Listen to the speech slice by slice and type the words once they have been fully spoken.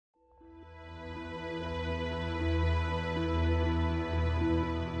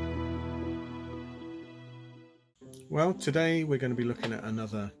Well, today we're going to be looking at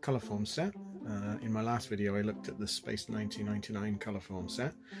another Colorforms set. In my last video I looked at the Space 1999 Colorforms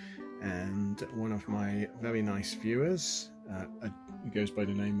set, and one of my very nice viewers, who goes by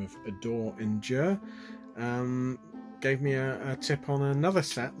the name of Adore Endure, gave me a tip on another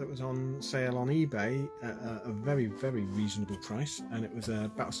set that was on sale on eBay at a very reasonable price, and it was a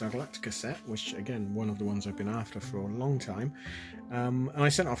Battlestar Galactica set, which again, one of the ones I've been after for a long time. And I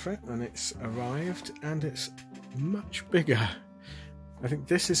sent off for it, and it's arrived, and it's much bigger. I think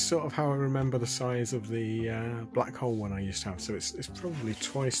this is sort of how I remember the size of the black hole one I used to have, so it's probably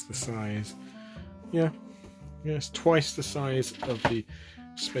twice the size. Yeah, it's twice the size of the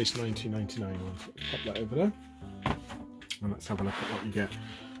Space 1999 one. Pop that over there, and let's have a look at what you get.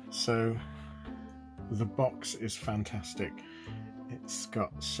 So the box is fantastic. It's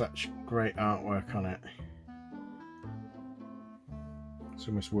got such great artwork on it. It's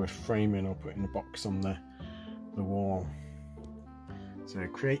almost worth framing or putting the box on the wall. So,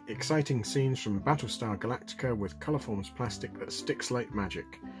 create exciting scenes from Battlestar Galactica with Colorforms plastic that sticks like magic.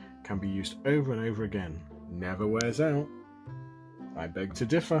 Can be used over and over again. Never wears out. I beg to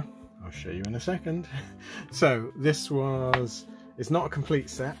differ. I'll show you in a second. So this it's not a complete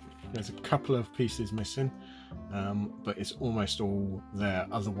set. There's a couple of pieces missing, but it's almost all there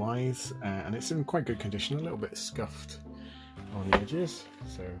otherwise, and it's in quite good condition. A little bit scuffed on the edges,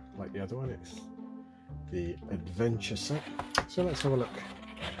 so like the other one, it's the adventure set. So let's have a look.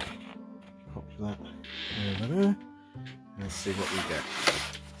 Pop that over there and see what we get.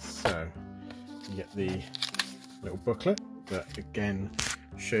 So you get the little booklet that again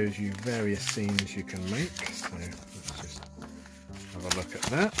shows you various scenes you can make. So let's just have a look at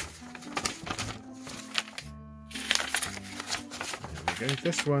that. There we go.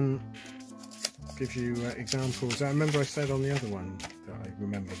 This one gives you examples. I remember I said on the other one that I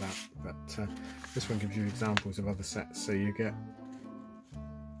remember that, but this one gives you examples of other sets, so you get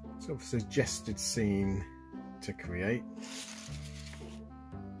sort of suggested scene to create.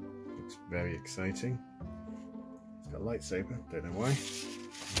 Looks very exciting. It's got a lightsaber, don't know why.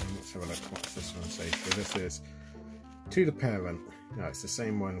 Let's have a look. What's this one say? So this is to the parent. No, it's the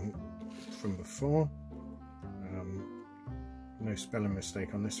same one from before. No spelling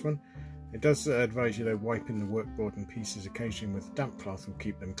mistake on this one. It does advise you though, wiping the workboard and pieces occasionally with a damp cloth will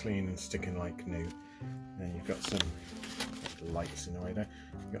keep them clean and sticking like new. Then you've got some lights in the way there.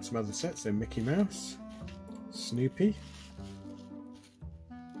 You've got some other sets, so Mickey Mouse, Snoopy,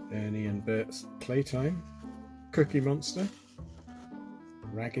 Ernie and Bert's Playtime, Cookie Monster,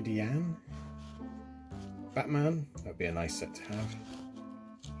 Raggedy Ann, Batman, that'd be a nice set to have,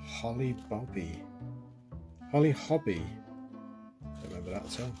 Holly Hobby, don't remember that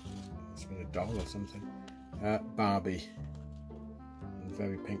at all. It's been a doll or something. Barbie, and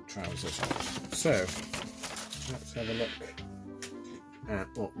very pink trousers. So let's have a look at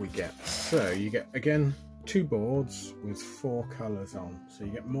what we get. So you get again 2 boards with 4 colours on, so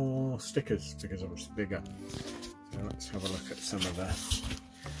you get more stickers because it's bigger. So let's have a look at some of the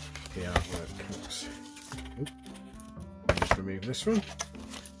artwork. Oops. Just remove this one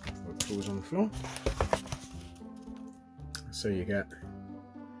before it falls on the floor. So you get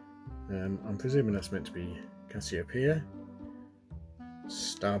I'm presuming that's meant to be Cassiopeia,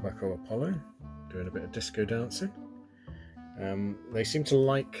 Starbuck or Apollo, doing a bit of disco dancing. They seem to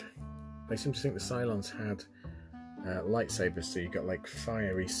think the Cylons had lightsabers, so you got like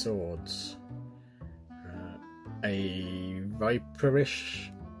fiery swords, a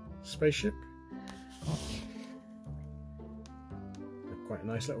viperish spaceship, quite a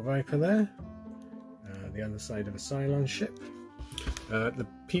nice little viper there, the other side of a Cylon ship. The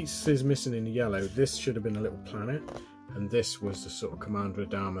pieces missing in the yellow, this should have been a little planet, and this was the sort of Commander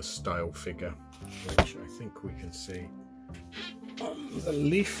Adama style figure, which I think we can see on the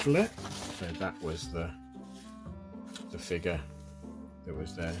leaflet. So that was the figure that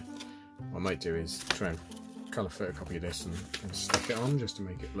was there. What I might do is try and colour photocopy this and stick it on just to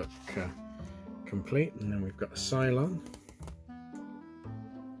make it look complete. And then we've got a Cylon,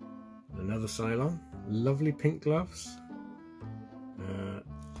 another Cylon, lovely pink gloves.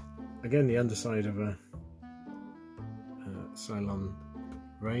 Again, the underside of a Cylon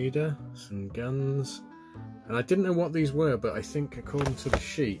Raider, some guns, and I didn't know what these were, but I think according to the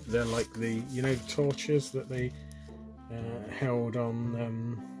sheet they're like the, you know, torches that they held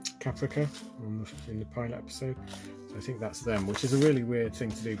on Caprica in the pilot episode. So I think that's them, which is a really weird thing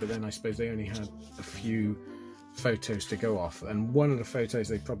to do, but then I suppose they only had a few photos to go off, and one of the photos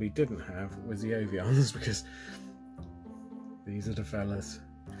they probably didn't have was the Ovions, because these are the fellas.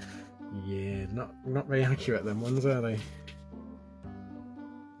 Yeah, not very accurate, them ones, are they?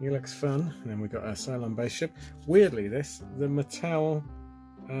 he looks fun. And then we've got a Cylon base ship. Weirdly, the Mattel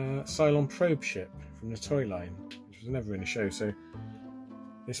Cylon probe ship from the toy line, which was never in a show, so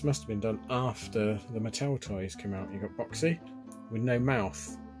this must have been done after the Mattel toys came out. You got Boxy with no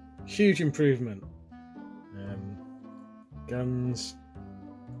mouth. Huge improvement. Guns,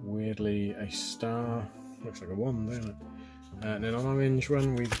 weirdly a star. Looks like a wand, doesn't it? And then on orange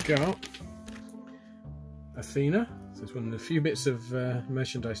one we've got Athena. So it's one of the few bits of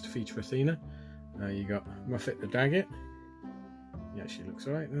merchandise to feature Athena. You got Muffet the Daggett. He actually looks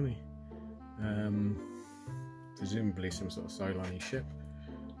alright, doesn't he? Presumably some sort of Cylon-y ship.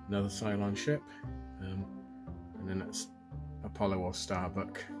 Another Cylon ship. And then that's Apollo or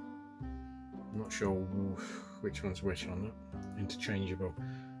Starbuck. I'm not sure which one's which on that. Interchangeable.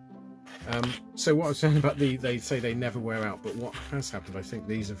 So what I was saying about they say they never wear out, but what has happened, I think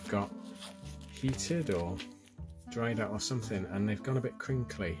these have got heated or dried out or something, and they've gone a bit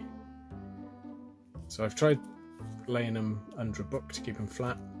crinkly. So I've tried laying them under a book to keep them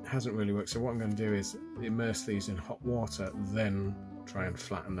flat. It hasn't really worked, so what I'm going to do is immerse these in hot water, then try and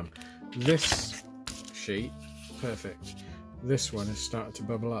flatten them. This sheet, perfect. This one has started to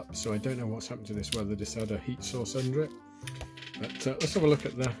bubble up, so I don't know what's happened to this, whether this had a heat source under it. But let's have a look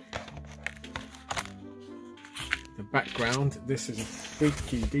at the background. This is a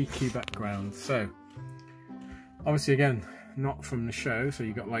freaky deaky background. So obviously again, not from the show, so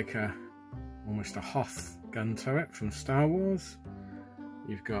you got like almost a Hoth gun turret from Star Wars.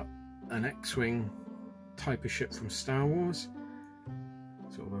 You've got an X-Wing type of ship from Star Wars,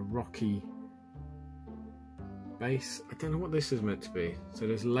 sort of a rocky base. I don't know what this is meant to be. So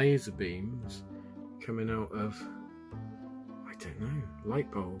there's laser beams coming out of, I don't know,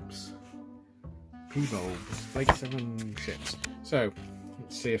 light bulbs, P-bulbs, Fake 7 ships. So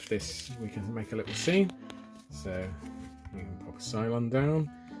let's see if we can make a little scene. So you can pop a Cylon down,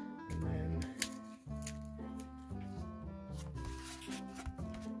 and then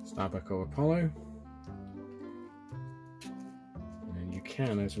Starbuck or Apollo, and then you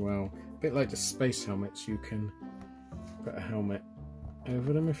can as well, a bit like the space helmets, you can put a helmet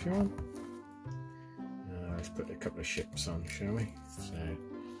over them if you want. Let's put a couple of ships on, shall we? So,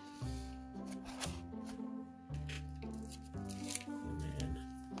 and then,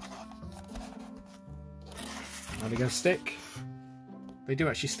 are they going to stick? They do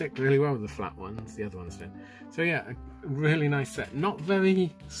actually stick really well with the flat ones, the other ones don't. So yeah, a really nice set. Not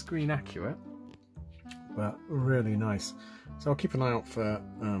very screen accurate, but really nice. So I'll keep an eye out for,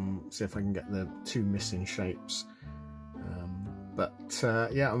 see if I can get the two missing shapes.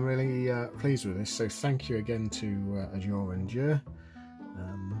 Yeah, I'm really pleased with this, so thank you again to Azure and Jur.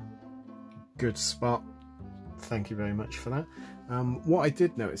 Good spot, thank you very much for that. What I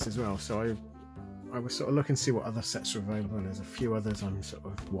did notice as well, so I was sort of looking to see what other sets are available, and there's a few others I'm sort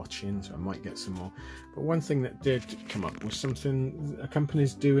of watching, so I might get some more. But one thing that did come up was something, a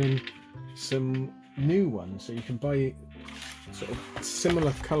company's doing some new ones, so you can buy sort of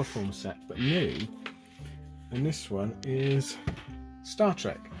similar Colorform set but new. And this one is Star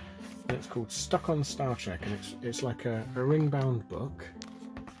Trek, and it's called Stuck on Star Trek, and it's like a ring-bound book.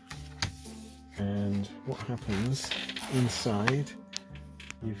 And what happens inside,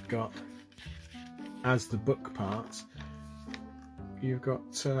 you've got, as the book parts, you've got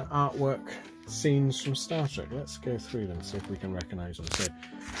artwork scenes from Star Trek. Let's go through them, see if we can recognise them. So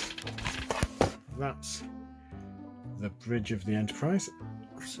that's the bridge of the Enterprise.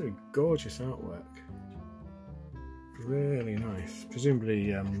 So gorgeous artwork. Really nice,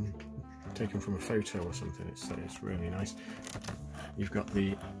 presumably taken from a photo or something. It's really nice. You've got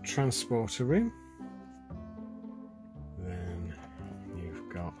the transporter room, then you've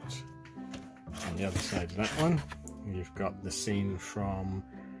got on the other side of that one, you've got the scene from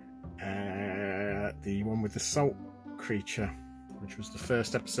the one with the salt creature, which was the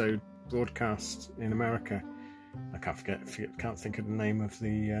first episode broadcast in America. I can't think of the name of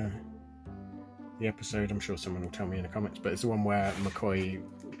the episode. I'm sure someone will tell me in the comments, but it's the one where McCoy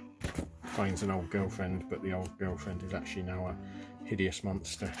finds an old girlfriend, but the old girlfriend is actually now a hideous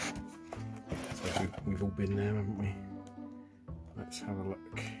monster. So we've all been there, haven't we? Let's have a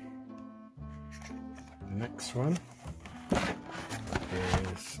look. The next one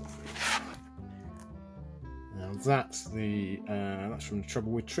is, now that's that's from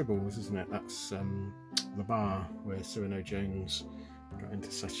Trouble with Tribbles, isn't it? That's the bar where Cyrano Jones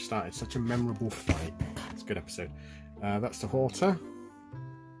started such a memorable fight. It's a good episode. That's the Horta.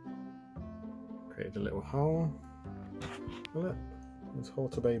 Created a little hole. Look, there's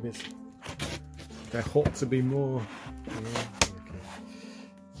Horta babies. There ought to be more. Okay.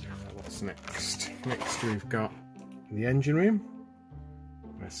 What's next? Next we've got the engine room,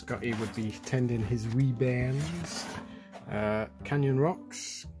 where Scotty would be tending his wee bands. Canyon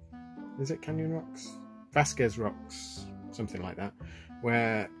Rocks, is it Canyon Rocks? Vasquez Rocks, something like that,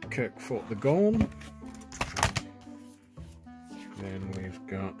 where Kirk fought the Gorn. Then we've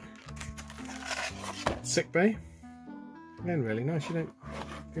got Sick Bay. Again, really nice.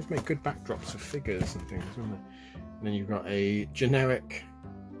 They've made good backdrops of figures and things, haven't they? And then you've got a generic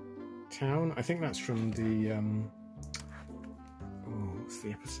town. I think that's from the what's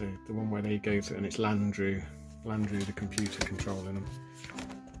the episode? The one where they go to, and it's Landru, the computer controlling them.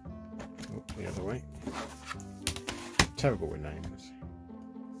 Oh, the other way. Terrible with names.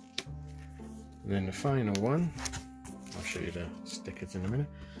 And then the final one, I'll show you the stickers in a minute,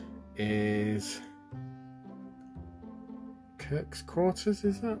 is Kirk's quarters,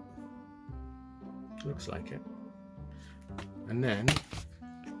 is that? Looks like it. And then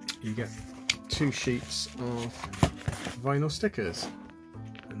you get 2 sheets of vinyl stickers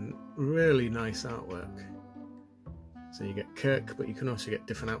and really nice artwork. So you get Kirk, but you can also get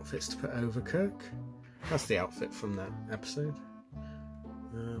different outfits to put over Kirk. That's the outfit from that episode.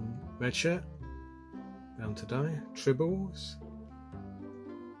 Red shirt, Bound to Die, Tribbles,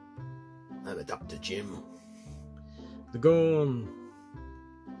 and a Dr. Jim. The Gorn,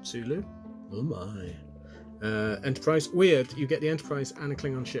 Sulu, oh my. Enterprise, weird, you get the Enterprise and a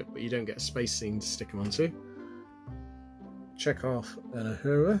Klingon ship, but you don't get a space scene to stick them onto. Chekhov and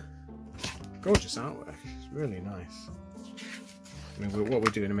Uhura. Gorgeous artwork, it's really nice. I mean, what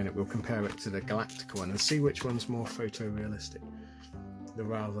we'll do in a minute, we'll compare it to the Galactica one and see which one's more photorealistic. The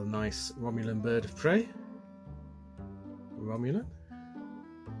rather nice Romulan Bird of Prey. Romulan.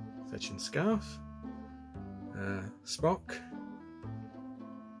 Fetching Scarf. Spock.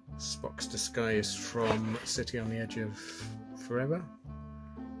 Spock's disguise from City on the Edge of Forever.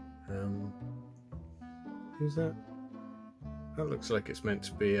 Who's that? That looks like it's meant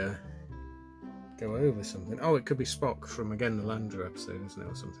to be a go over something. Oh, it could be Spock from, again, the Landru episode, isn't it,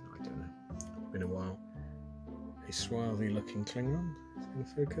 or something? I don't know. Been a while. A swarthy looking Klingon. It's going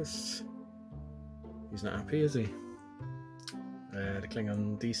to focus. He's not happy, is he? The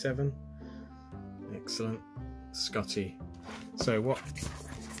Klingon D7. Excellent. Scotty. So what?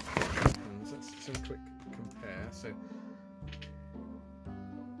 Let's have a quick compare. So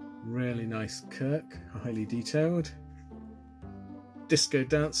really nice Kirk, highly detailed. Disco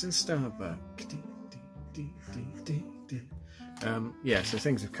dancing Starbuck. Yeah, so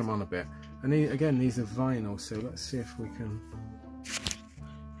things have come on a bit. And again, these are vinyl, so let's see if we can.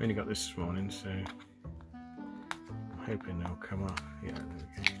 I've only got this morning, so I'm hoping they'll come off. Yeah, there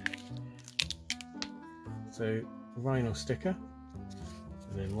we go. So vinyl sticker,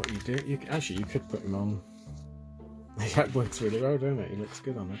 and then what you do, you could put them on. That works really well, don't it? He looks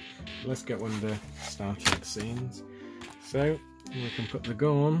good on it. Let's get one of the Star Trek scenes. So we can put the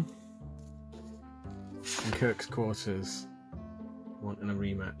Gorn in Kirk's quarters, wanting a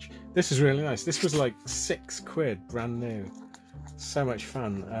rematch. This is really nice. This was like £6, brand new. So much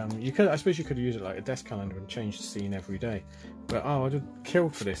fun. I suppose you could use it like a desk calendar and change the scene every day. But oh, I'd have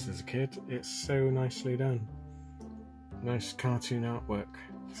killed for this as a kid. It's so nicely done. Nice cartoon artwork.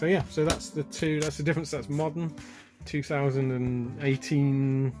 So yeah, so that's the difference. That's modern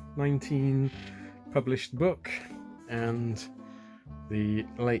 2018-19 published book, and the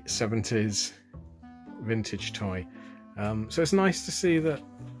late 70s vintage toy. So it's nice to see that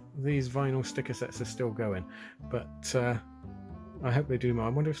these vinyl sticker sets are still going, but I hope they do more. I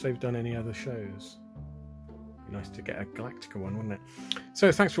wonder if they've done any other shows. Be nice to get a Galactica one, wouldn't it?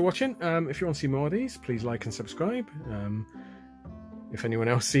 So thanks for watching. If you want to see more of these, please like and subscribe. If anyone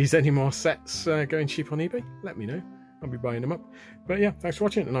else sees any more sets going cheap on eBay, let me know. I'll be buying them up. But yeah, thanks for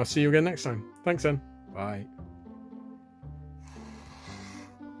watching, and I'll see you again next time. Thanks then. Bye.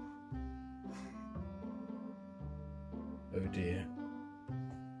 Oh dear.